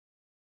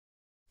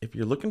If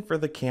you're looking for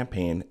the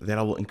campaign that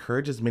will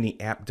encourage as many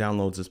app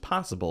downloads as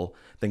possible,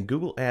 then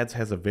Google Ads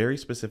has a very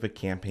specific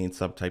campaign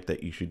subtype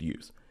that you should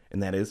use,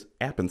 and that is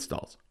app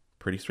installs.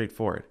 Pretty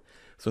straightforward.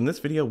 So in this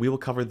video, we will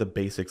cover the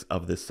basics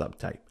of this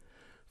subtype.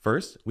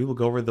 First, we will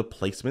go over the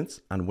placements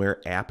on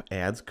where app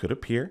ads could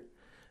appear.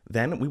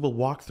 Then we will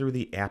walk through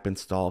the app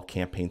install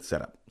campaign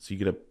setup, so you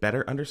get a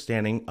better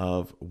understanding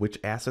of which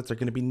assets are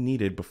going to be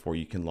needed before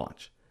you can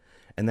launch.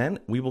 And then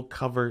we will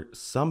cover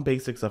some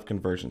basics of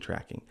conversion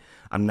tracking.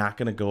 I'm not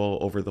going to go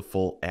over the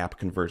full app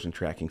conversion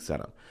tracking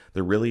setup.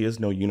 There really is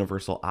no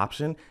universal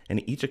option,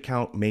 and each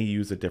account may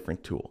use a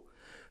different tool.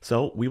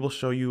 So we will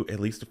show you at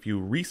least a few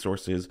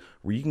resources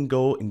where you can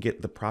go and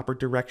get the proper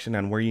direction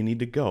on where you need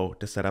to go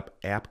to set up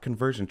app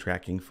conversion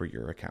tracking for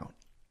your account.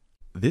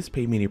 This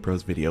Paid Media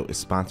Pros video is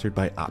sponsored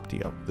by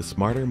Opteo, the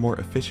smarter, more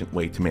efficient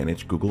way to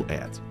manage Google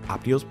Ads.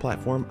 Opteo's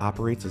platform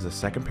operates as a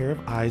second pair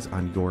of eyes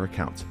on your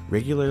accounts,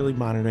 regularly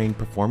monitoring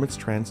performance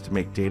trends to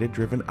make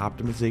data-driven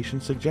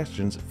optimization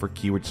suggestions for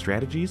keyword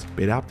strategies,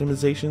 bid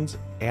optimizations,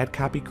 ad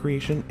copy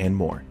creation, and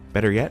more.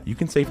 Better yet, you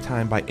can save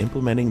time by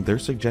implementing their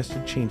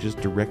suggested changes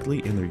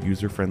directly in their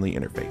user-friendly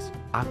interface.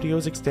 Opteo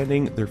is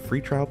extending their free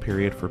trial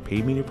period for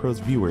Paid Media Pros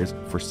viewers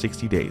for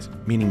 60 days,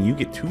 meaning you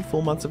get 2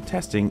 full months of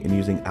testing and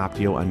using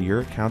Opteo on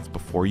your accounts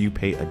before you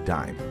pay a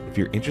dime. If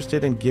you're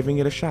interested in giving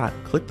it a shot,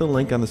 click the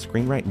link on the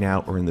screen right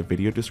now or in the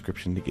video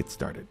description to get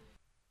started.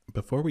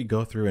 Before we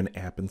go through an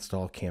app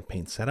install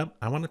campaign setup,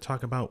 I want to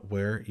talk about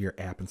where your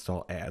app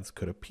install ads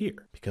could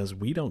appear, because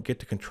we don't get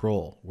to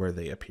control where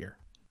they appear.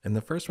 And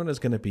the first one is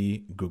going to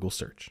be Google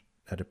search.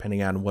 Now,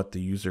 depending on what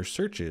the user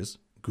searches,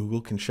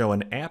 Google can show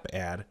an app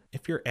ad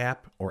if your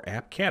app or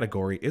app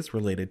category is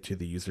related to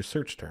the user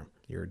search term.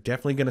 You're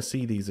definitely going to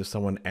see these if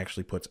someone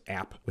actually puts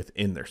app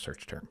within their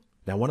search term.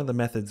 Now, one of the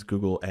methods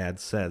Google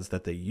Ads says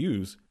that they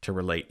use to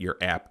relate your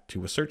app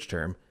to a search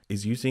term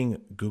is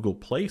using Google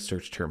Play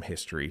search term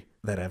history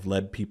that have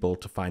led people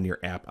to find your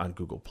app on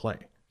Google Play.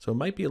 So it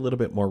might be a little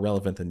bit more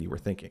relevant than you were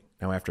thinking.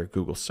 Now, after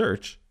Google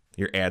search,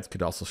 your ads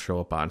could also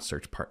show up on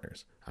search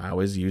partners. I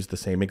always use the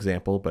same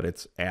example, but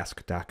it's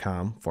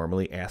ask.com,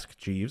 formerly Ask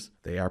Jeeves.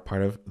 They are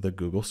part of the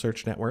Google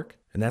search network.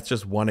 And that's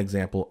just one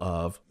example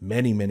of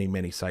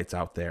many sites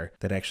out there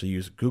that actually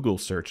use Google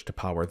search to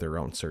power their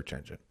own search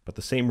engine. But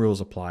the same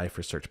rules apply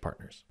for search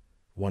partners.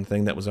 One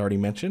thing that was already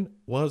mentioned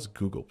was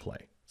Google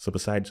Play. So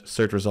besides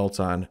search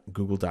results on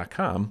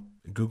google.com,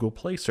 Google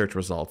Play search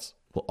results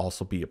will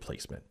also be a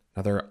placement.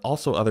 Now, there are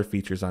also other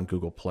features on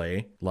Google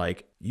Play,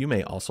 like you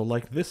may also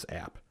like this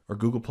app, or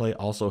Google Play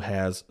also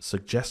has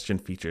suggestion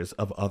features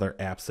of other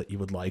apps that you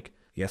would like.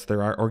 Yes,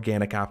 there are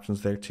organic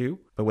options there too,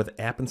 but with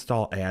app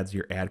install ads,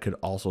 your ad could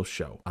also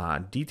show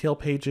on detail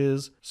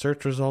pages,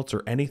 search results,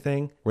 or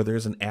anything where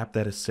there's an app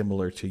that is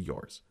similar to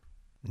yours.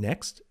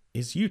 Next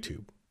is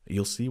YouTube.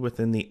 You'll see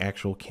within the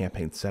actual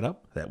campaign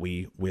setup that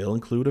we will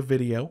include a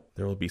video.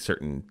 There will be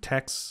certain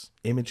texts,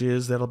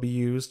 images that'll be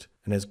used.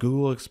 And as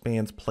Google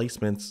expands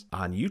placements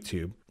on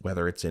YouTube,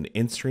 whether it's an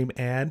in-stream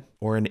ad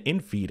or an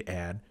in-feed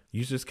ad,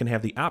 users can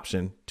have the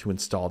option to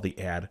install the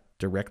ad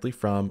directly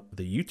from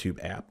the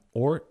YouTube app,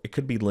 or it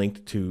could be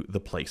linked to the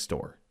Play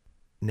Store.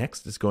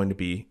 Next is going to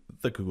be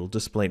the Google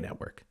Display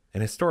Network.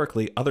 And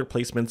historically, other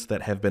placements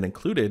that have been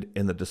included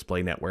in the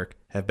Display Network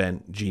have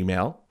been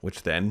Gmail,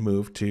 which then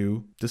moved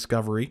to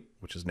Discovery,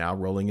 which is now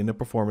rolling into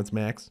Performance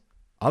Max.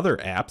 Other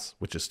apps,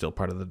 which is still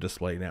part of the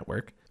Display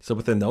Network. So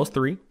within those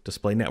 3,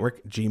 Display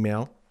Network,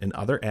 Gmail, and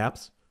other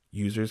apps,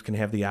 users can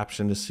have the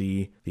option to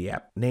see the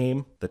app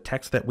name, the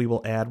text that we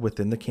will add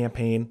within the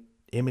campaign,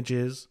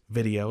 images,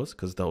 videos,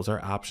 because those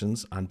are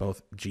options on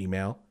both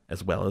Gmail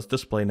as well as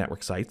Display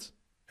Network sites,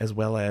 as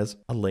well as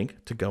a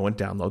link to go and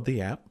download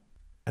the app.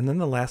 And then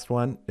the last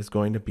one is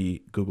going to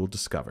be Google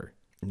Discover.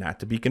 Not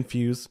to be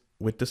confused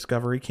with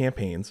Discovery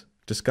campaigns,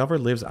 Discover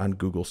lives on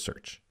Google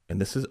Search, and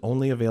this is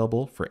only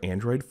available for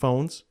Android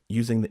phones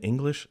using the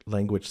English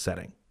language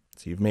setting.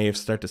 So you may have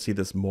started to see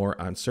this more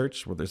on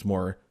search, where there's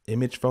more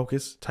image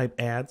focus type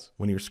ads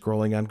when you're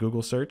scrolling on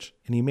Google search.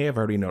 And you may have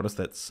already noticed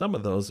that some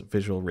of those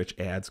visual rich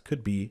ads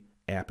could be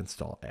app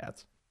install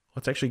ads.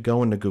 Let's actually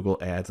go into Google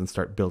Ads and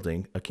start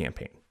building a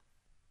campaign.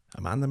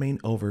 I'm on the main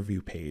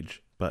overview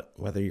page, but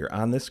whether you're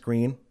on this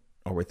screen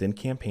or within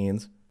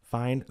campaigns,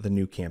 find the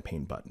new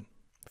campaign button.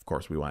 Of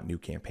course, we want new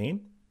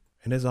campaign.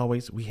 And as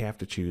always, we have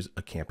to choose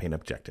a campaign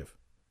objective.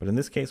 But in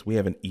this case, we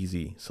have an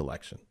easy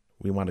selection.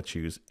 We want to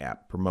choose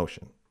app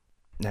promotion.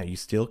 Now, you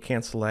still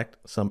can select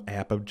some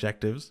app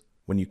objectives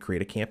when you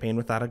create a campaign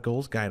without a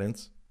goals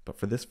guidance, but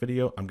for this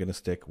video, I'm going to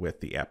stick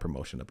with the app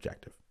promotion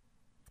objective.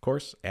 Of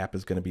course, app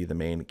is going to be the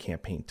main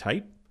campaign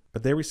type,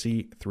 but there we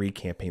see 3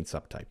 campaign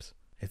subtypes.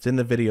 It's in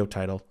the video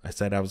title. I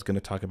said I was going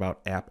to talk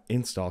about app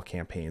install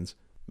campaigns.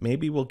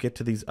 Maybe we'll get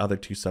to these other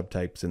 2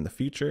 subtypes in the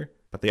future,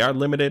 but they are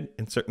limited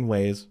in certain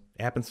ways.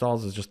 App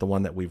installs is just the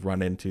one that we've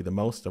run into the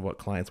most of what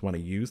clients want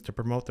to use to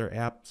promote their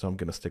app, so I'm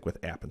going to stick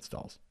with app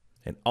installs.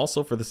 And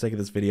also, for the sake of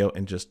this video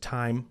and just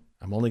time,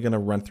 I'm only going to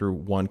run through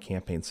one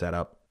campaign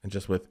setup. And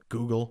just with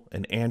Google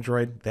and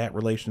Android, that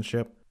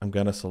relationship, I'm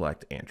going to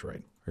select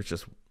Android. It's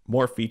just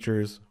more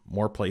features,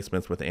 more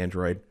placements with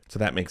Android, so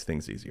that makes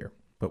things easier.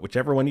 But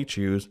whichever one you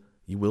choose,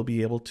 you will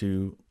be able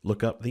to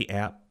look up the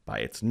app by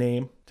its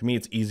name. To me,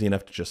 it's easy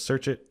enough to just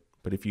search it,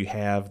 but if you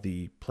have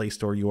the Play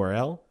Store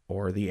URL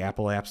or the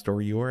Apple App Store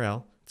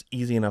URL, it's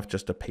easy enough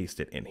just to paste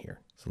it in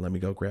here. So let me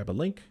go grab a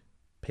link,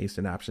 paste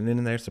an option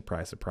in there.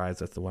 Surprise, surprise,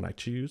 that's the one I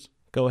choose.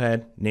 Go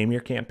ahead, name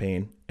your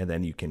campaign, and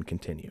then you can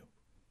continue.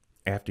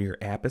 After your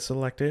app is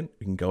selected,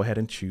 you can go ahead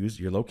and choose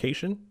your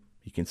location.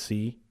 You can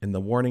see in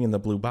the warning in the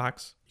blue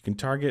box, you can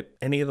target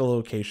any of the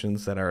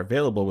locations that are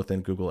available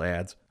within Google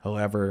Ads.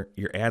 However,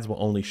 your ads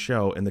will only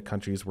show in the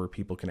countries where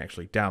people can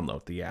actually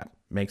download the app.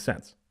 Makes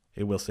sense.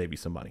 It will save you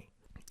some money.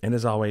 And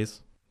as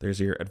always, there's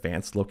your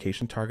advanced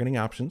location targeting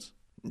options.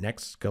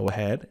 Next, go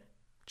ahead,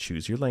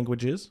 choose your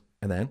languages,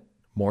 and then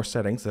more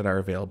settings that are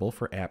available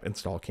for app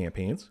install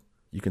campaigns.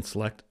 You can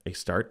select a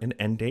start and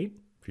end date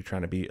if you're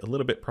trying to be a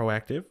little bit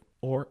proactive,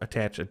 or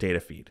attach a data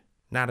feed.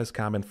 Not as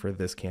common for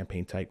this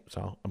campaign type,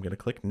 so I'm going to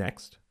click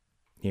next.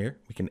 Here,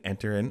 we can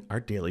enter in our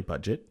daily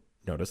budget.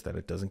 Notice that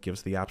it doesn't give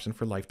us the option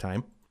for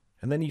lifetime.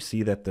 And then you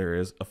see that there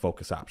is a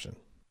focus option.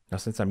 Now,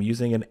 since I'm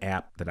using an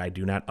app that I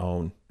do not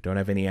own, don't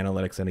have any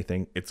analytics,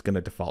 anything, it's going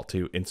to default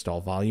to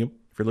install volume.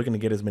 If you're looking to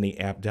get as many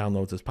app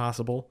downloads as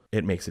possible,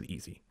 it makes it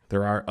easy.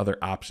 There are other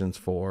options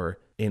for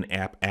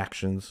in-app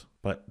actions,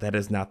 but that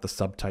is not the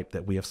subtype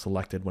that we have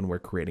selected when we're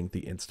creating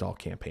the install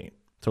campaign.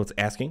 So it's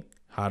asking,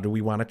 how do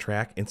we want to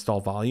track install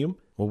volume?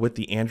 Well, with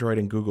the Android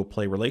and Google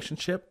Play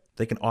relationship,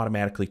 they can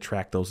automatically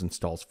track those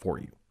installs for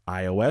you.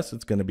 iOS,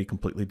 it's going to be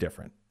completely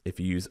different. If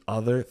you use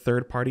other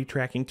third-party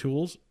tracking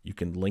tools, you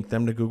can link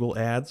them to Google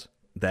Ads.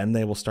 Then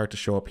they will start to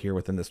show up here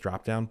within this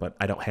dropdown, but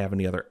I don't have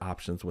any other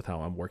options with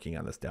how I'm working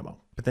on this demo.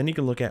 But then you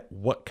can look at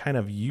what kind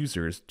of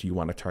users do you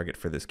want to target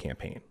for this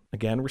campaign.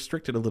 Again,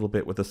 restricted a little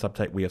bit with the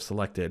subtype we have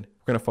selected.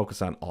 We're going to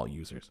focus on all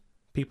users,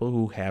 people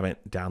who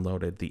haven't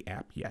downloaded the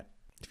app yet.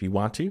 If you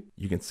want to,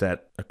 you can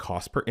set a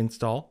cost per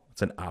install.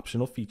 It's an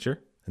optional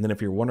feature. And then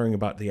if you're wondering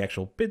about the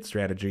actual bid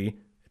strategy,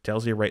 it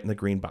tells you right in the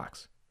green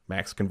box.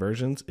 Max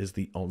conversions is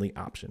the only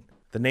option.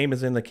 The name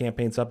is in the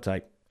campaign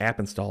subtype, app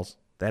installs.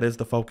 That is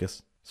the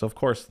focus. So of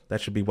course,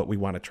 that should be what we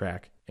want to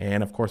track.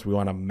 And of course, we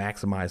want to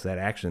maximize that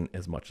action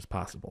as much as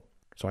possible.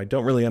 So I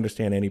don't really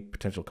understand any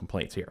potential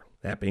complaints here.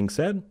 That being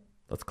said,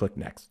 let's click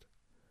next.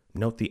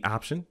 Note the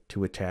option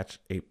to attach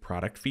a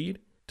product feed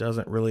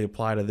doesn't really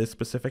apply to this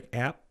specific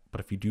app, but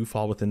if you do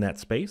fall within that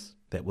space,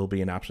 that will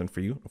be an option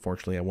for you.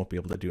 Unfortunately, I won't be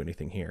able to do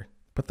anything here.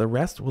 But the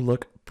rest will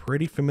look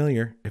pretty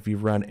familiar if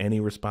you've run any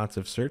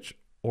responsive search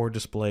or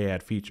display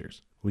ad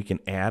features. We can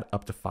add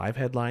up to 5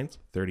 headlines,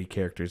 30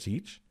 characters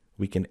each.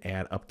 We can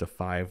add up to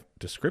 5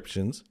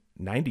 descriptions,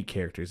 90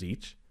 characters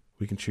each.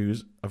 We can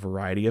choose a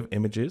variety of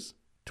images,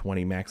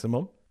 20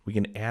 maximum. We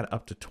can add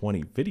up to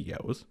 20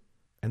 videos,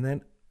 and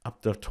then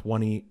up to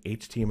 20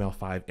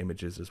 HTML5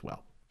 images as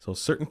well. So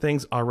certain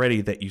things already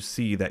that you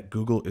see that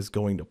Google is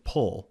going to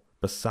pull,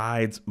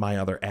 besides my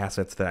other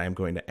assets that I'm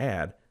going to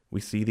add,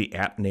 we see the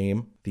app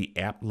name, the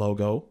app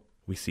logo,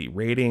 we see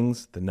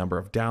ratings, the number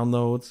of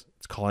downloads,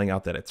 it's calling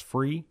out that it's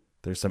free.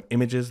 There's some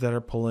images that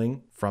are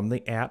pulling from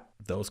the app.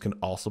 Those can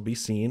also be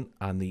seen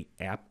on the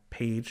app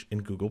page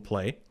in Google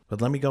Play.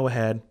 But let me go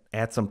ahead,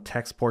 add some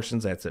text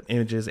portions, add some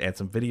images, add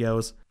some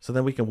videos, so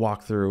then we can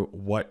walk through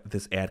what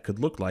this ad could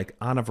look like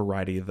on a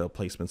variety of the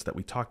placements that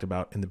we talked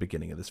about in the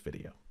beginning of this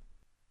video.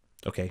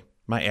 Okay,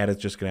 my ad is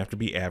just gonna have to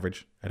be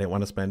average. I didn't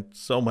want to spend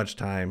so much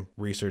time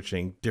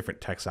researching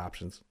different text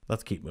options.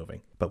 Let's keep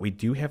moving. But we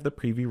do have the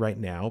preview right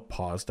now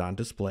paused on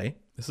display.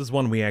 This is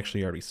one we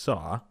actually already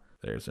saw.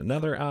 There's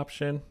another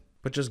option,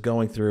 but just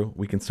going through,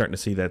 we can start to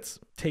see that's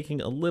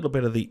taking a little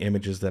bit of the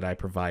images that I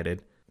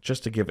provided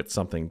just to give it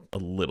something a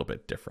little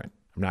bit different.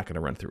 I'm not gonna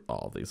run through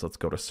all of these. Let's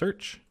go to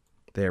search.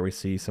 There we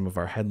see some of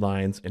our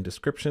headlines and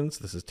descriptions.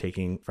 This is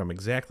taking from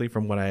exactly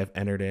from what I have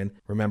entered in.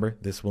 Remember,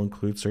 this will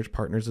include search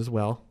partners as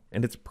well.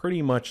 And it's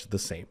pretty much the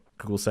same.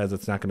 Google says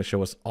it's not going to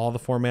show us all the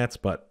formats,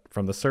 but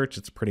from the search,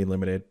 it's pretty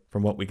limited.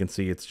 From what we can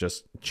see, it's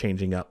just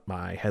changing up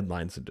my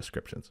headlines and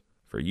descriptions.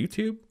 For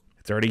YouTube,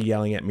 it's already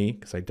yelling at me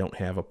because I don't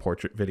have a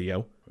portrait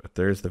video. If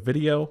there's the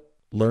video,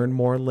 learn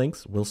more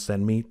links will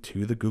send me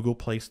to the Google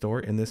Play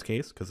Store in this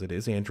case, because it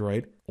is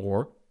Android.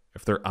 Or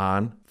if they're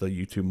on the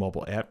YouTube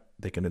mobile app,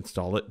 they can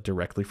install it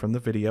directly from the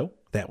video.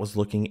 That was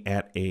looking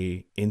at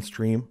a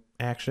in-stream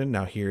action.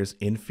 Now here's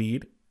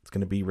in-feed. It's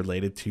going to be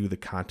related to the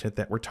content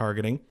that we're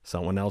targeting.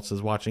 Someone else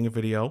is watching a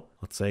video,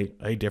 let's say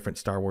a different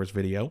Star Wars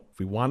video. If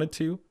we wanted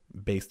to,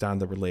 based on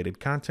the related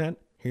content,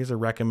 here's a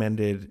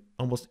recommended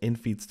almost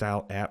in-feed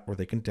style app where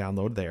they can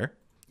download there.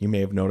 You may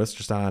have noticed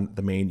just on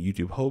the main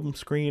YouTube home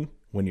screen,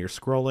 when you're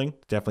scrolling,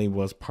 definitely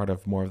was part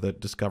of more of the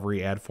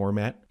discovery ad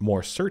format,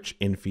 more search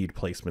in-feed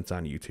placements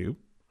on YouTube.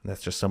 And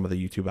that's just some of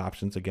the YouTube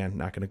options. Again,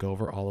 not going to go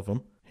over all of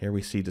them. Here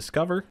we see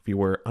Discover. If you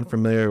were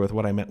unfamiliar with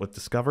what I meant with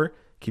Discover,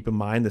 keep in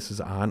mind this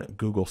is on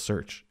Google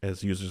search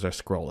as users are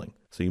scrolling.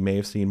 So you may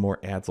have seen more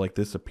ads like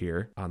this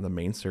appear on the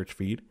main search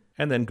feed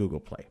and then Google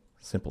Play.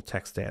 Simple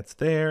text ads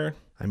there.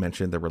 I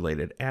mentioned the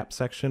related app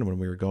section when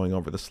we were going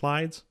over the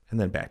slides, and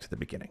then back to the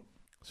beginning.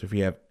 So if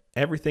you have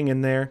everything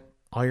in there,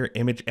 all your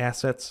image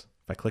assets.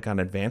 If I click on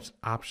advanced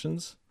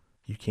options,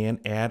 you can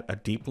add a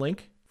deep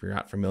link. If you're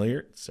not familiar,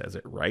 it says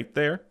it right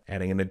there,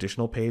 adding an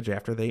additional page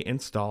after they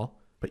install,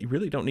 but you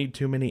really don't need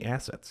too many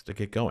assets to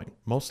get going.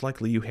 Most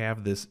likely you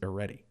have this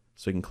already.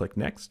 So you can click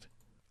next,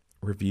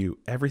 review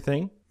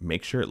everything,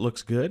 make sure it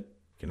looks good.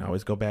 You can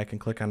always go back and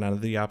click on none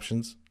of the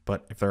options,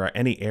 but if there are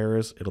any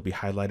errors, it'll be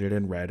highlighted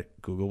in red.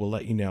 Google will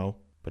let you know,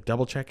 but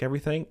double check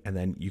everything and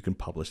then you can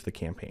publish the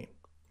campaign.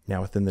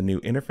 Now within the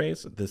new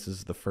interface, this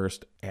is the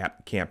first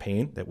app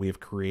campaign that we have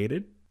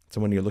created.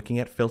 So when you're looking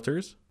at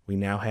filters, we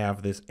now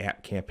have this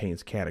app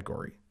campaigns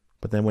category.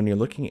 But then when you're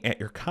looking at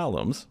your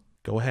columns,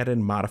 go ahead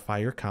and modify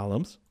your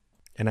columns.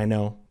 And I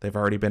know they've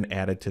already been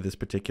added to this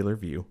particular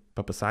view,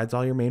 but besides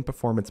all your main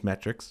performance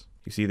metrics,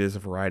 you see there's a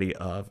variety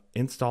of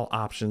install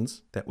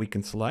options that we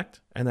can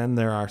select. And then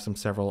there are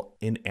several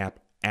in-app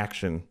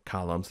action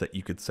columns that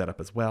you could set up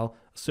as well,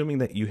 assuming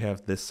that you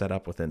have this set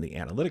up within the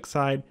analytics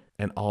side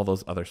and all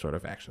those other sort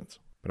of actions.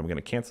 But I'm going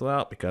to cancel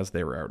out because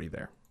they were already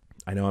there.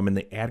 I know I'm in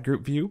the ad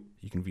group view.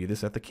 You can view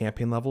this at the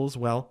campaign level as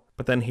well,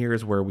 but then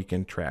here's where we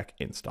can track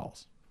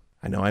installs.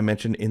 I know I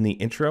mentioned in the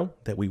intro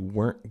that we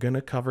weren't going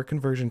to cover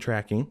conversion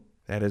tracking.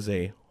 That is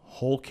a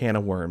whole can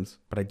of worms,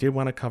 but I did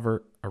want to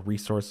cover a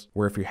resource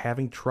where if you're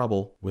having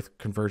trouble with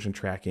conversion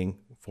tracking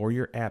for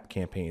your app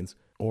campaigns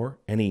or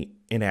any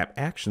in-app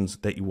actions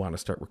that you want to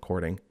start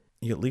recording,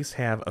 you at least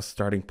have a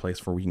starting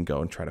place where we can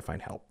go and try to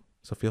find help.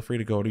 So feel free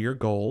to go to your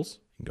goals,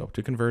 you can go up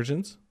to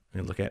conversions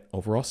and look at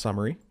overall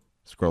summary.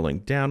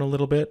 Scrolling down a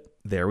little bit,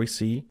 there we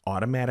see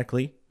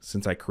automatically,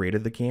 since I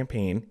created the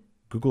campaign,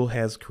 Google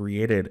has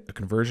created a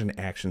conversion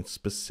action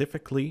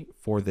specifically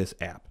for this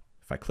app.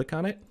 If I click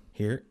on it,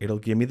 here it'll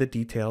give me the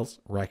details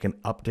where I can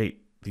update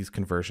these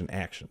conversion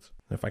actions.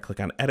 And if I click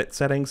on edit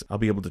settings, I'll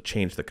be able to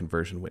change the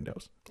conversion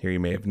windows. Here you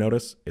may have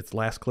noticed it's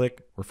last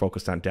click. We're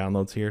focused on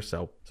downloads here,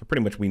 so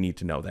pretty much we need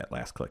to know that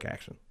last click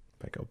action.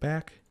 If I go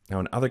back, now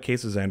in other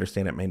cases I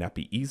understand it may not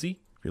be easy.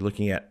 If you're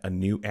looking at a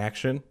new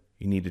action,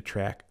 you need to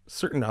track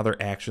certain other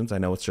actions. I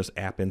know it's just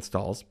app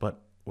installs,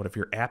 but what if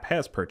your app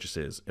has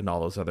purchases and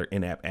all those other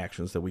in-app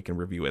actions that we can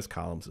review as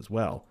columns as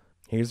well?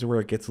 Here's where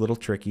it gets a little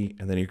tricky,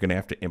 and then you're going to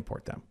have to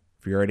import them.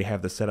 If you already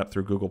have this set up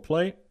through Google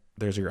Play,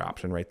 there's your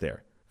option right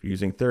there. If you're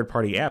using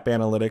third-party app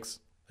analytics,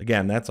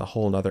 again, that's a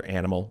whole nother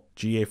animal.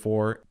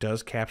 GA4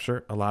 does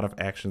capture a lot of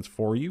actions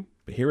for you,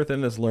 but here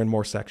within this Learn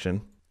More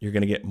section, you're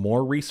going to get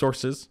more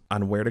resources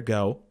on where to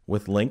go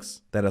with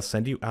links that'll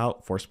send you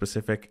out for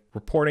specific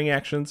reporting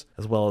actions,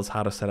 as well as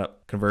how to set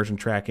up conversion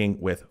tracking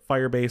with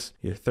Firebase,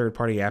 your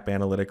third-party app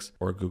analytics,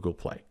 or Google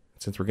Play.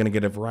 Since we're going to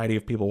get a variety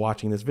of people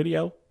watching this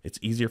video, it's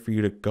easier for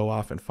you to go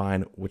off and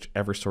find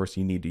whichever source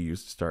you need to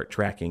use to start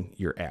tracking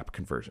your app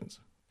conversions.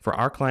 For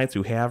our clients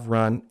who have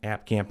run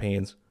app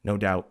campaigns, no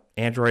doubt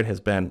Android has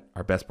been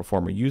our best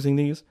performer using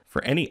these.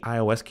 For any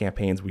iOS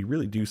campaigns, we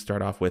really do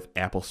start off with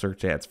Apple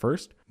search ads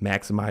first,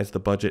 maximize the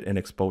budget and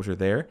exposure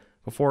there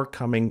before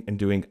coming and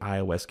doing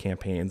iOS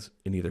campaigns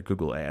in either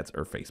Google Ads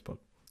or Facebook.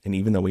 And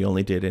even though we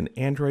only did an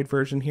Android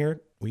version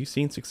here, we've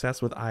seen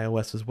success with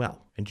iOS as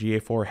well. And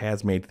GA4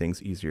 has made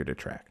things easier to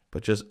track.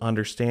 But just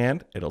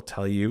understand, it'll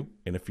tell you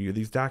in a few of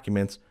these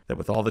documents that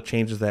with all the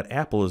changes that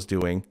Apple is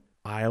doing,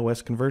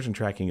 iOS conversion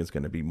tracking is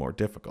going to be more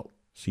difficult.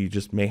 So you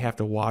just may have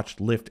to watch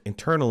Lyft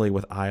internally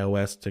with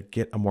iOS to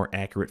get a more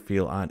accurate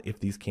feel on if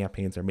these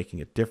campaigns are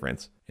making a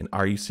difference and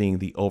are you seeing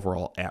the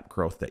overall app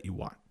growth that you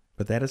want.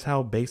 But that is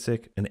how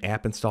basic an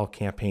app install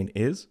campaign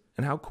is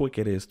and how quick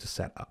it is to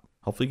set up.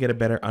 Hopefully you get a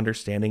better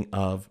understanding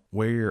of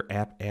where your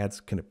app ads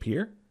can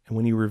appear. And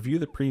when you review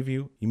the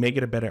preview, you may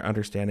get a better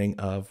understanding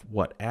of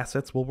what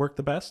assets will work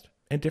the best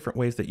and different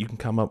ways that you can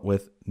come up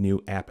with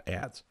new app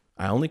ads.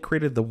 I only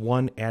created the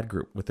one ad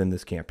group within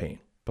this campaign,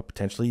 but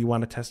potentially you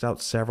want to test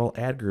out several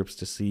ad groups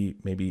to see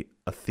maybe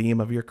a theme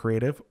of your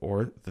creative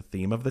or the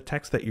theme of the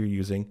text that you're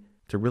using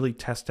to really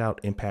test out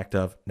impact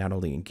of not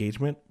only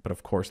engagement, but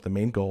of course the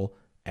main goal,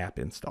 app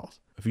installs.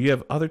 If you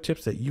have other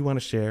tips that you want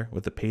to share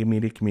with the paid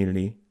media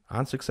community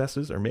on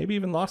successes or maybe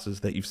even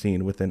losses that you've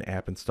seen within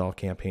app install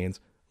campaigns,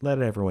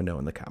 let everyone know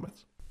in the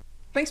comments.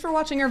 Thanks for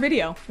watching our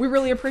video. We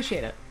really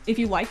appreciate it. If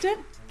you liked it,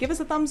 give us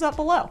a thumbs up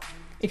below.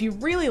 If you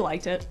really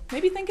liked it,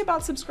 maybe think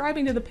about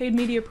subscribing to the Paid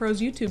Media Pros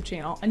YouTube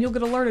channel and you'll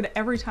get alerted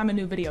every time a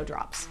new video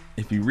drops.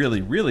 If you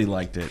really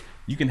liked it,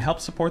 you can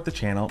help support the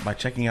channel by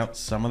checking out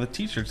some of the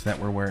t-shirts that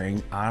we're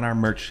wearing on our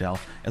merch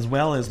shelf, as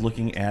well as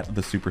looking at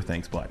the Super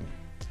Thanks button.